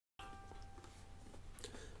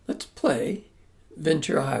let's play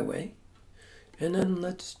Ventura Highway, and then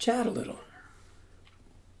let's chat a little.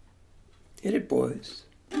 Hit it, boys.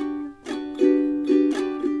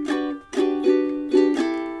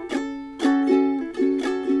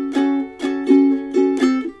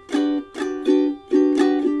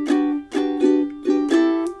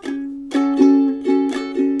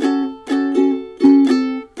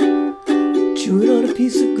 Chewing on a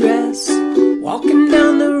piece of grass, walking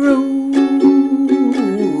down the road.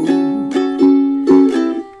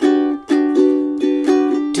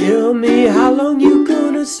 Tell me how long you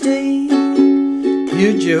gonna stay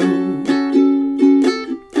here, Joe.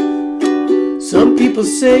 Some people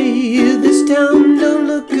say this town don't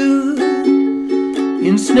look good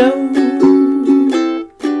in snow.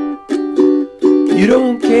 You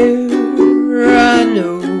don't care, I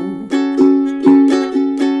know.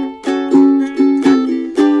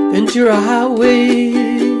 Ventura Highway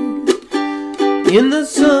in the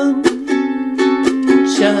sunshine,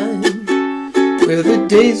 where the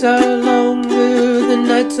days are longer, the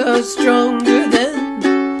nights are stronger than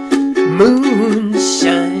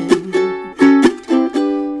moonshine.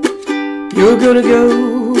 You're gonna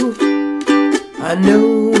go, I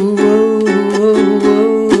know.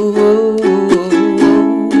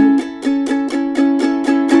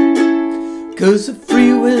 'Cause the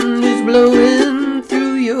free wind is blowing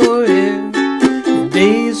through your hair, the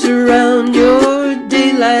days surround your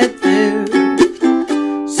daylight there.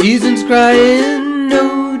 Seasons crying,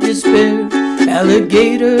 no despair,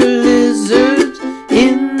 alligator lizards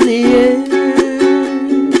in the air,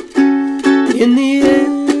 in the air.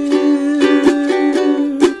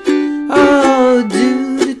 Oh,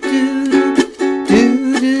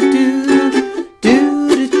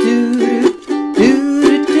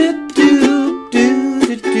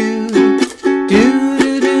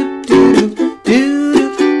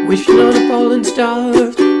 wishing on a falling star,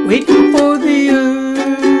 waiting for the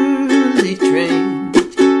early train.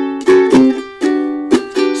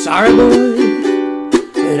 Sorry, boy,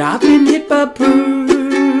 but I've been hit by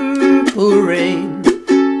purple rain.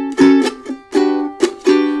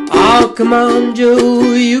 Oh, come on, Joe,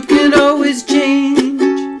 you can always change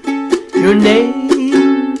your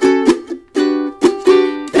name.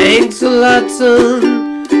 Thanks a lot,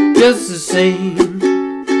 son, just the same.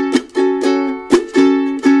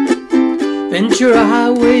 Ventura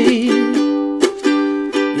Highway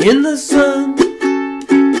in the sunshine,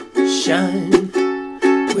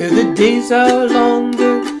 where the days are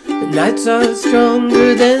longer, the nights are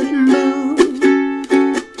stronger than moonshine.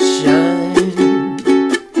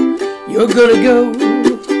 You're gonna go,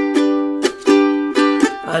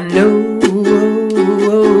 I know.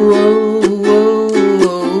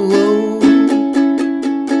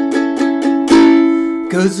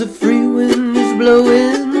 'Cause the free wind is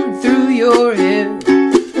blowing through your hair,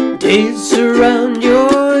 days surround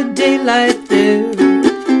your daylight there.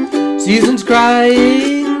 Seasons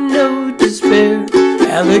crying, no despair,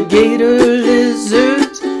 alligator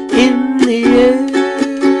lizards in the air,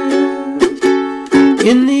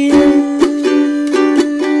 in the air.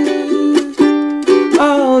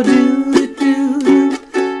 Oh, do do do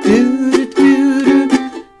do do do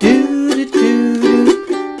do do do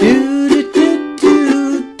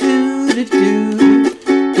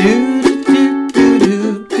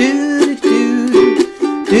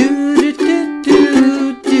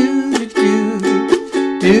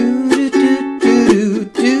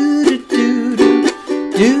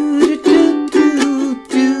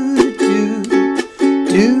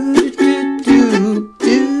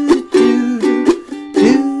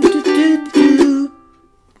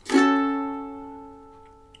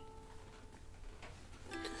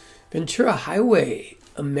Ventura Highway,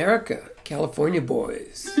 America, California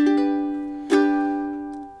boys.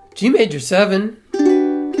 G major 7,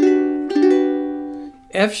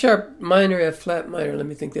 F sharp minor, F flat minor, let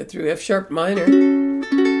me think that through, F sharp minor.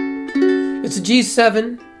 It's a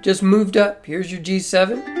G7, just moved up. Here's your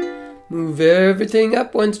G7. Move everything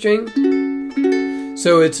up one string.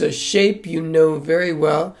 So it's a shape you know very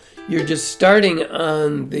well. You're just starting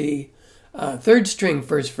on the third string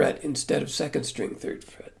first fret instead of second string third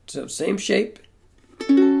fret. So same shape,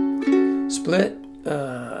 split,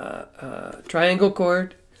 triangle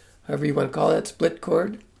chord, however you want to call that, split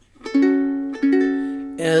chord,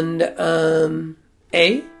 and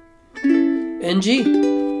A and G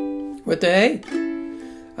with the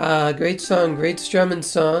A. Great song, great strumming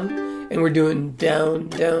song, and we're doing down,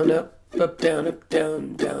 down, up, down,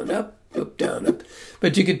 down, up, down, up.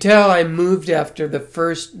 But you could tell I moved after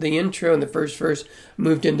the intro and the first verse,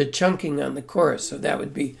 moved into chunking on the chorus. So that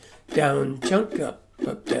would be down, chunk, up,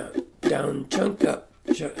 down, chunk, up,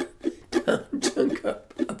 down, chunk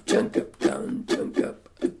up, chunk up, down, chunk up,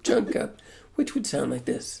 chunk up, which would sound like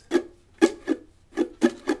this.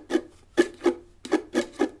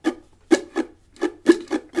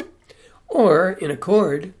 Or in a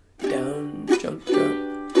chord, down, chunk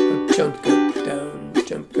up, chunk up, down,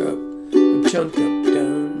 chunk up, chunk up,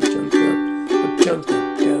 down, chunk up, chunk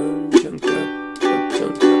up, down, chunk up,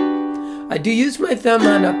 chunk up. I do use my thumb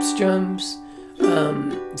on up strums,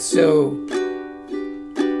 so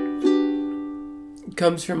it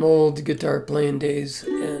comes from old guitar playing days,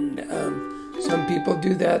 and some people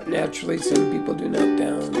do that naturally, some people do not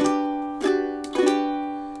down.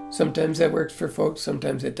 Sometimes that works for folks,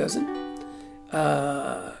 sometimes it doesn't.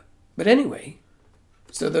 But anyway,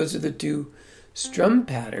 so those are the two strum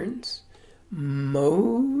patterns.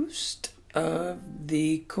 Most of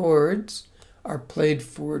the chords are played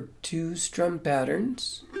for two strum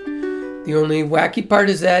patterns. The only wacky part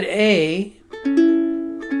is that A.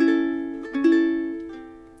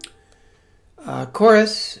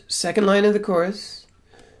 Chorus, second line of the chorus.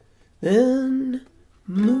 Then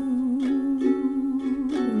moonshine.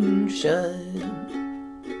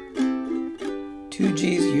 2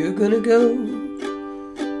 G's, you're gonna go.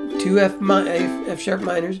 2 F sharp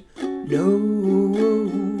minors. No,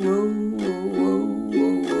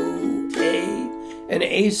 A, and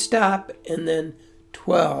A stop, and then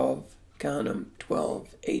 12. Count them,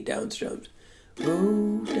 12 A down strums.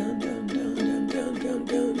 Oh, down, down, down, down, down, down,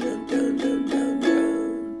 down, down, down, down, down, down,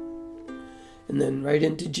 and then right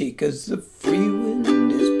into G, 'cause the free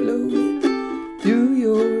wind is blowing through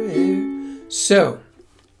your hair. So,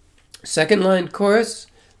 second line chorus,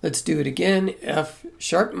 let's do it again. F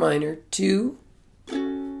sharp minor, 2,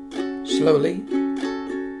 slowly,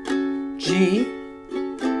 G,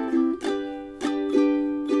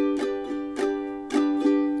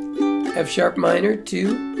 F sharp minor,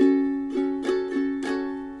 2,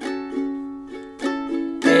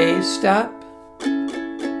 A stop,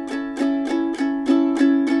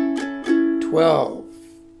 12.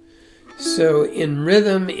 So in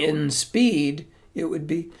rhythm, in speed, it would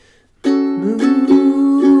be moonshine,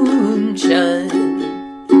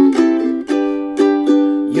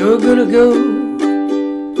 you're gonna go,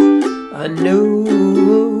 I know,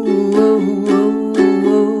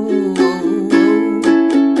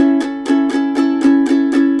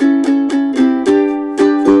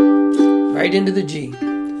 right into the G,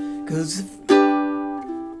 'cause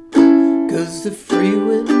the free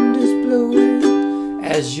wind is blowing.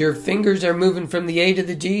 As your fingers are moving from the A to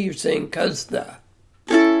the G, you're saying 'cause the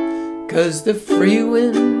free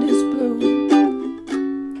wind is blowing.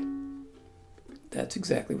 That's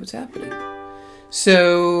exactly what's happening.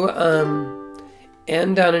 So,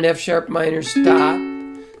 end on an F sharp minor stop.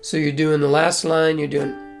 So you're doing the last line, you're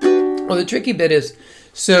doing, well, the tricky bit is,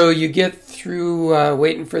 so you get through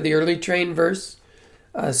waiting for the early train verse,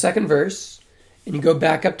 second verse, and you go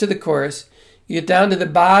back up to the chorus. You get down to the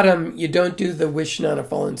bottom, you don't do the wishing on a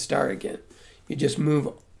fallen star again. You just move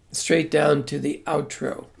straight down to the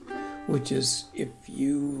outro, which is, if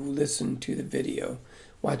you listen to the video,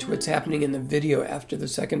 watch what's happening in the video after the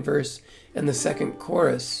second verse and the second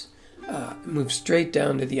chorus, move straight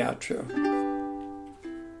down to the outro.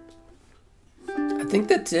 I think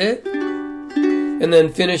that's it. And then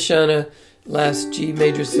finish on a last G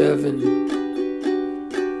major 7.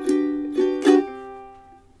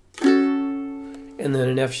 And then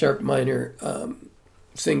an F sharp minor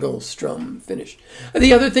single strum finish.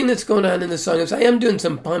 The other thing that's going on in the song is I am doing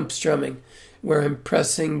some pump strumming, where I'm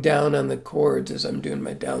pressing down on the chords as I'm doing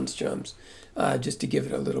my down strums, just to give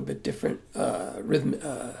it a little bit different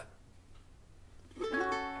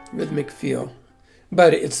rhythmic feel.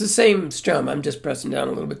 But it's the same strum, I'm just pressing down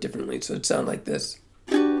a little bit differently, so it sounds like this.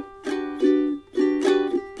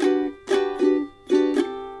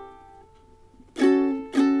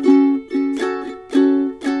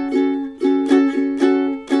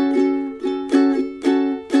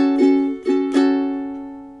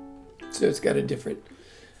 So it's got a different,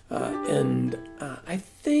 and I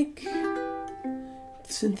think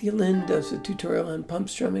Cynthia Lynn does a tutorial on pump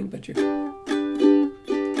strumming, but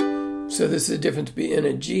so this is the difference between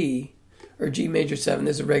a G, or G major 7,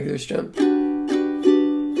 this is a regular strum,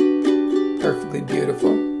 perfectly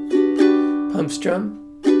beautiful, pump strum,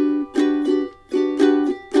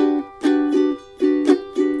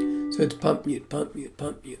 so it's pump mute, pump mute,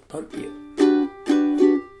 pump mute, pump mute.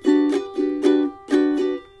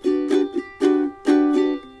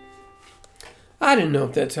 I don't know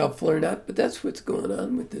if that's helpful or not, but that's what's going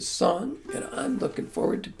on with this song, and I'm looking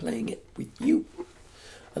forward to playing it with you.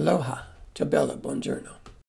 Aloha, ciao bella, buongiorno.